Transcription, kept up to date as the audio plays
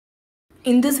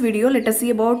In this video, let us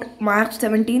see about March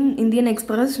 17 Indian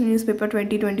Express newspaper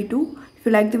 2022. If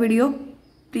you like the video,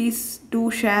 please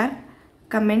do share,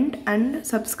 comment and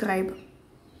subscribe.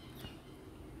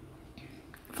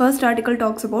 First article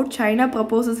talks about China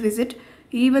proposes visit,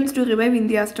 events to revive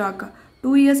India's stock.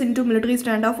 2 years into military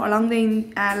standoff along the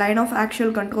line of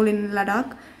actual control in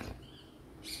Ladakh,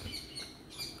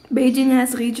 Beijing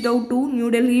has reached out to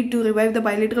New Delhi to revive the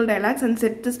bilateral dialogues and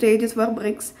set the stages for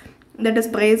BRICS, that is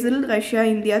Brazil, Russia,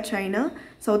 India, China,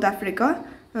 South Africa,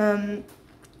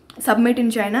 summit in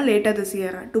China later this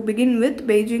year. To begin with,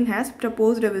 Beijing has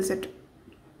proposed a visit.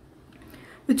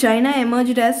 With China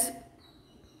emerged as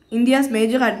India's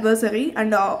major adversary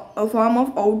and a form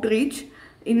of outreach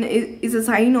is a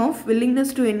sign of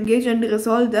willingness to engage and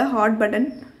resolve the hot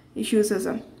button issues.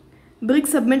 BRICS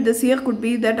summit this year could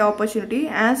be that opportunity,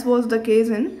 as was the case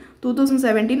in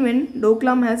 2017 when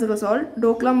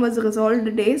Doklam was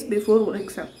resolved days before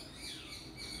BRICS.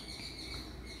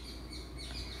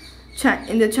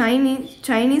 The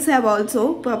Chinese have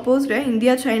also proposed an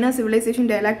India-China civilization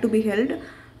dialogue to be held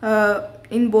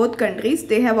in both countries.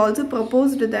 They have also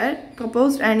proposed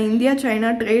an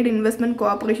India-China Trade Investment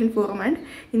Cooperation Forum and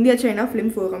India-China Film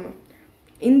Forum.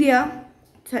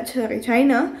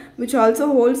 China, which also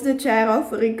holds the chair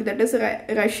of RIC, that is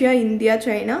Russia, India,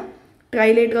 China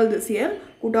trilateral this year,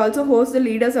 could also host the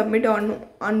leader summit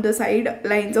on the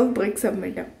sidelines of BRICS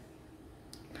summit.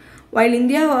 While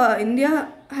India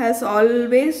has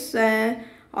always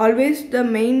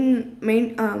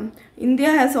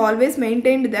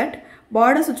maintained that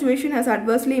border situation has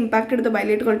adversely impacted the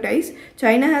bilateral ties,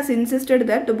 China has insisted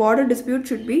that the border dispute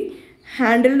should be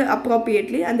handled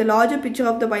appropriately and the larger picture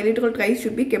of the bilateral ties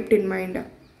should be kept in mind.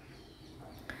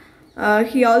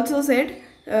 He also said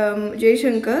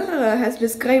Jaishankar has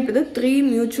described the three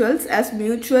mutuals as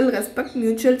mutual respect,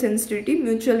 mutual sensitivity,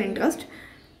 mutual interest.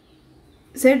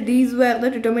 Said these were the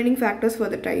determining factors for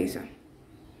the ties.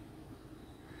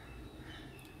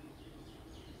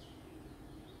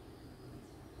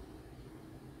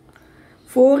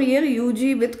 Four-year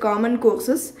UG with common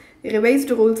courses, revised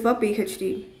rules for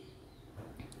PhD.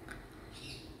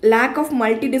 Lack of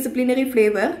multidisciplinary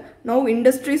flavor. Now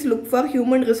industries look for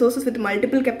human resources with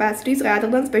multiple capacities rather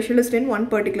than specialists in one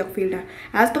particular field.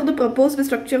 As per the proposed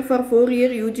structure for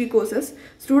 4-year UG courses,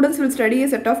 students will study a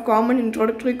set of common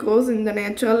introductory courses in the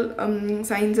natural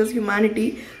sciences,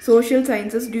 humanity, social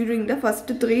sciences during the first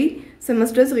 3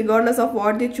 semesters regardless of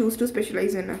what they choose to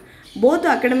specialize in. Both the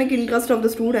academic interest of the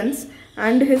students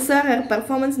and his or her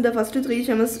performance in the first 3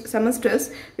 semesters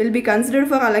will be considered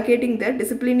for allocating the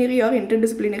disciplinary or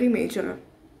interdisciplinary major.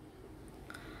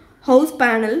 House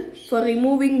panel for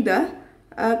removing the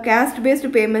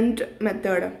caste-based payment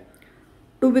method.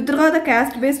 To withdraw the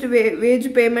caste-based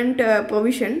wage payment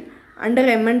provision under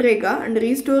MNREGA and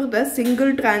restore the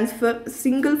single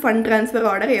fund transfer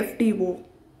order FTO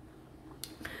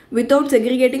without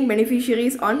segregating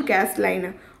beneficiaries on caste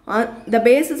line. On the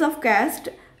basis of caste,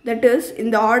 that is,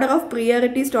 in the order of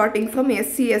priority starting from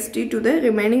SC/ST to the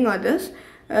remaining others,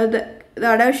 the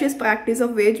audacious practice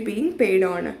of wage being paid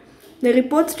on. The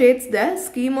report states the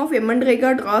scheme of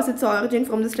MNREGA draws its origin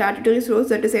from the statutory source,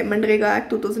 that is MNREGA Act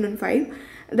 2005.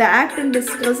 The Act in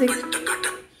discussing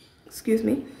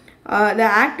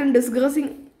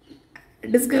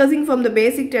from the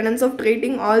basic tenets of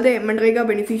treating all the MNREGA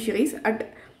beneficiaries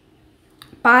at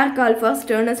par call for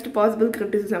sternest possible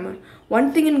criticism.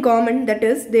 One thing in common, that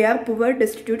is, they are poor,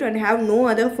 destitute and have no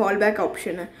other fallback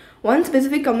option. One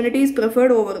specific community is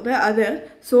preferred over the other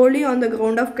solely on the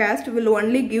ground of caste will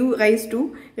only give rise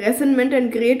to resentment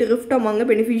and create rift among the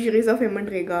beneficiaries of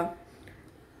MNREGA.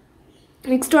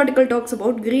 Next article talks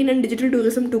about green and digital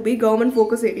tourism to be government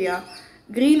focus area.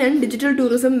 Green and digital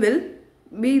tourism will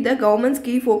be the government's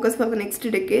key focus for the next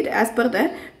decade as per the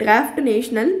draft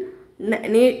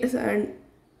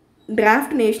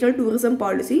national tourism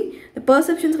policy. The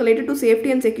perceptions related to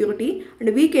safety and security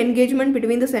and weak engagement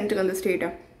between the center and the state.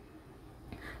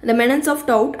 The menace of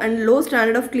tout and low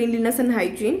standard of cleanliness and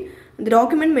hygiene. The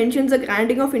document mentions the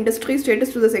granting of industry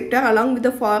status to the sector along with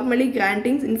the formally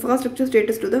granting infrastructure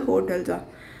status to the hotels.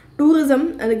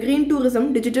 Tourism and the green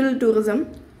tourism, digital tourism,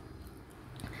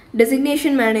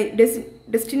 destination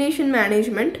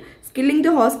management, skilling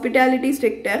the hospitality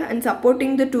sector and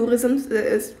supporting the tourism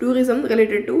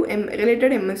related to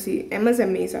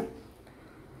MSMEs.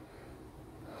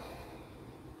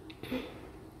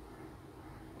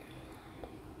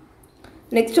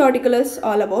 Next article is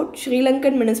all about Sri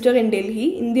Lankan minister in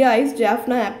Delhi, India eyes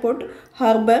Jaffna Airport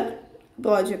Harbour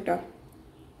project.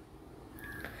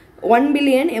 1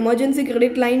 billion emergency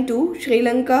credit line to Sri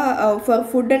Lanka for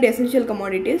food and essential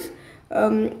commodities.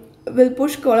 will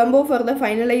push Colombo for the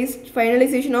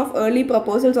finalization of early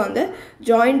proposals on the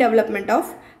joint development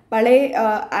of Palay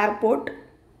Airport,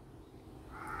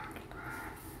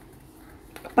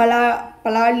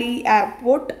 Palali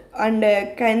Airport and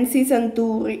Kansi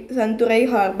Santurai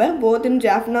Harbour, both in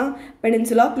Jaffna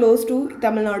Peninsula close to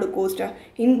Tamil Nadu coast.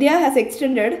 India has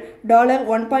extended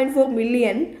 $1.4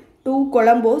 million to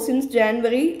Colombo since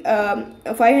January,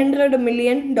 $500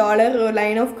 million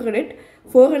line of credit,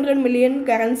 $400 million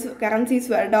currency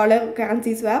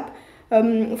swap,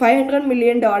 $500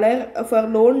 million for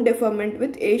loan deferment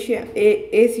with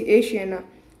Asiana.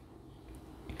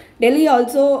 Delhi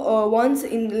also wants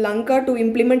in Lanka to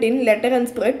implement in letter and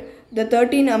spirit the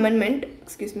 13th Amendment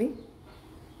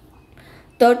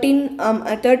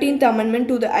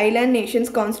to the island nations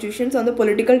constitutions on the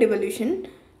political devolution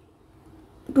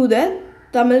to the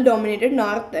Tamil dominated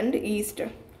north and east.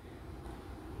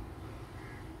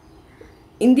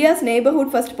 India's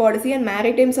neighborhood first policy and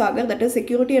maritime saga, that is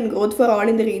security and growth for all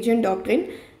in the region doctrine,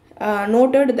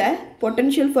 noted the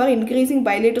potential for increasing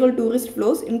bilateral tourist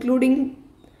flows, including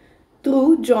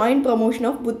through joint promotion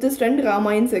of Buddhist and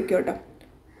Ramayan security.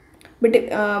 But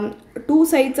two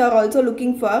sides are also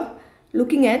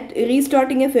looking at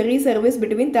restarting a ferry service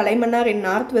between Talaimanar in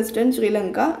northwestern Sri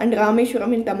Lanka and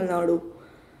Rameshwaram in Tamil Nadu.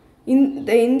 In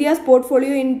India's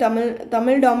portfolio in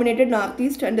Tamil dominated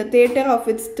northeast and the theatre of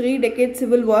its 3-decade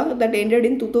civil war that ended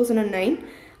in 2009,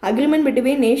 agreement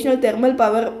between National Thermal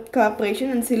Power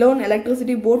Corporation and Ceylon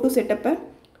Electricity Board to set up a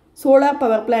solar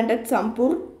power plant at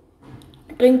Sampur,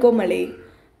 Trincomalee.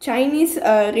 Chinese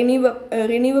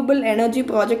renewable energy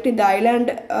project in the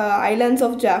islands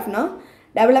of Jaffna,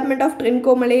 development of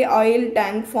Trincomalee oil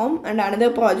tank farm and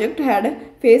another project had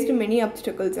faced many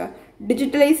obstacles.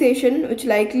 Digitalization, which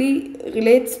likely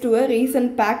relates to a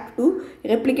recent pact to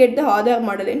replicate the Aadhaar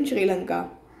model in Sri Lanka.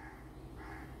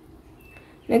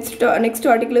 Next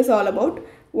article is all about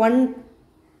one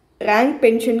rank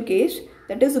pension case.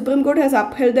 That is, Supreme Court has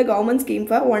upheld the government scheme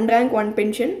for one rank one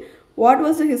pension. What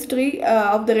was the history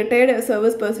of the retired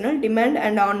service personnel demand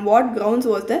and on what grounds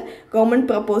was the government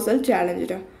proposal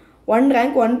challenged? One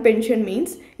rank one pension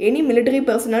means any military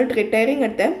personnel retiring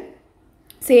at the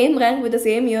same rank with the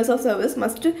same years of service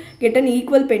must get an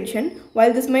equal pension.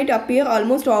 While this might appear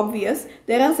almost obvious,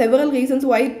 there are several reasons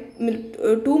why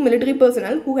two military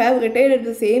personnel who have retired at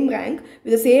the same rank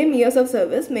with the same years of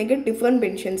service may get different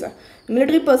pensions.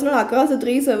 Military personnel across the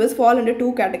three service fall under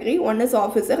two categories. One is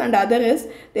officer and other is,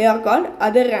 they are called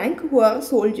other rank, who are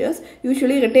soldiers,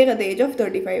 usually retire at the age of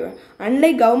 35.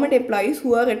 Unlike government employees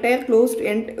who are retire close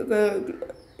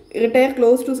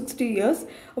to 60 years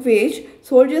of age,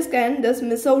 soldiers can thus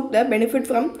miss out the benefit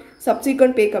from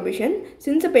subsequent pay commission.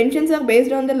 Since the pensions are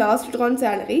based on the last drawn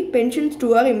salary, pensions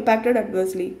too are impacted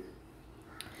adversely.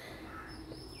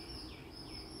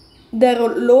 The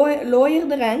lower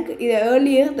the rank, the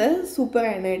earlier the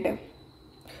superannuation.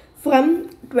 From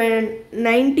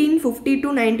 1950 to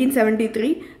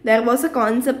 1973, there was a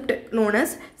concept known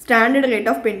as standard rate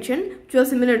of pension, which was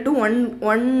similar to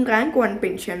one rank one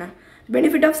pension.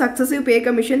 Benefit of successive pay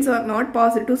commissions were not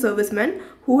passed to servicemen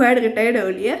who had retired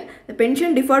earlier. The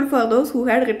pension differed for those who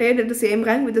had retired at the same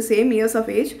rank with the same years of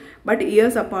age but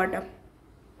years apart.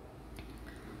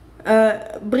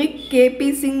 Brick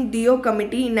KP Singh Dio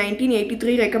Committee in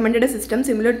 1983 recommended a system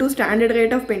similar to standard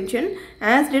rate of pension,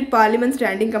 as did Parliament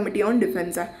Standing Committee on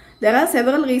Defence. There are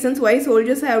several reasons why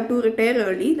soldiers have to retire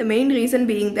early, the main reason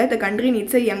being that the country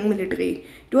needs a young military.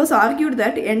 It was argued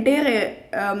that entire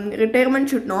retirement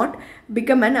should not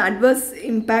become an adverse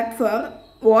impact for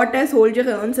what a soldier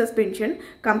earns as pension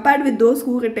compared with those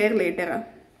who retire later.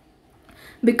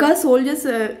 Because soldiers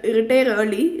retire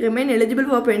early, remain eligible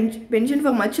for pension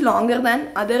for much longer than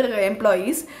other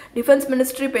employees, Defence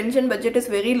Ministry pension budget is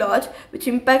very large, which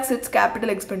impacts its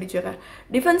capital expenditure.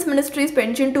 Defence Ministry's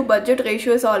pension to budget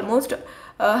ratio is almost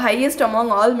highest among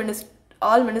all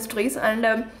ministries,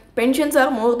 and pensions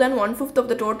are more than 1/5 of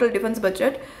the total defence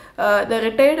budget. The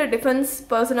retired defence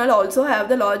personnel also have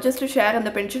the largest share in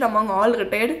the pension among all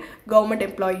retired government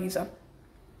employees.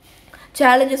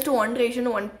 Challenges to one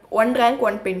rank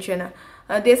one pension.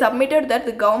 They submitted that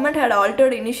the government had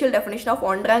altered initial definition of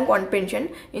one rank one pension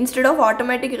instead of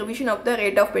automatic revision of the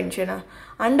rate of pension,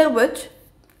 under which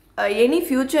any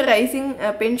future rising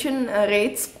pension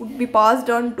rates could be passed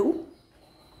on to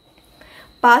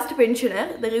past pensioner.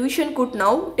 The revision could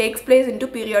now take place into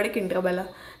periodic interval.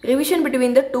 Revision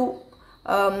between the two.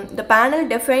 The panel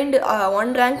defined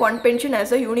one rank one pension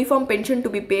as a uniform pension to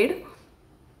be paid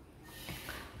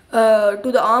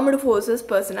to the armed forces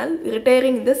personnel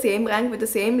retiring in the same rank with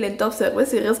the same length of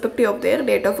service irrespective of their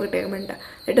date of retirement.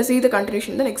 Let us see the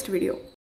continuation in the next video.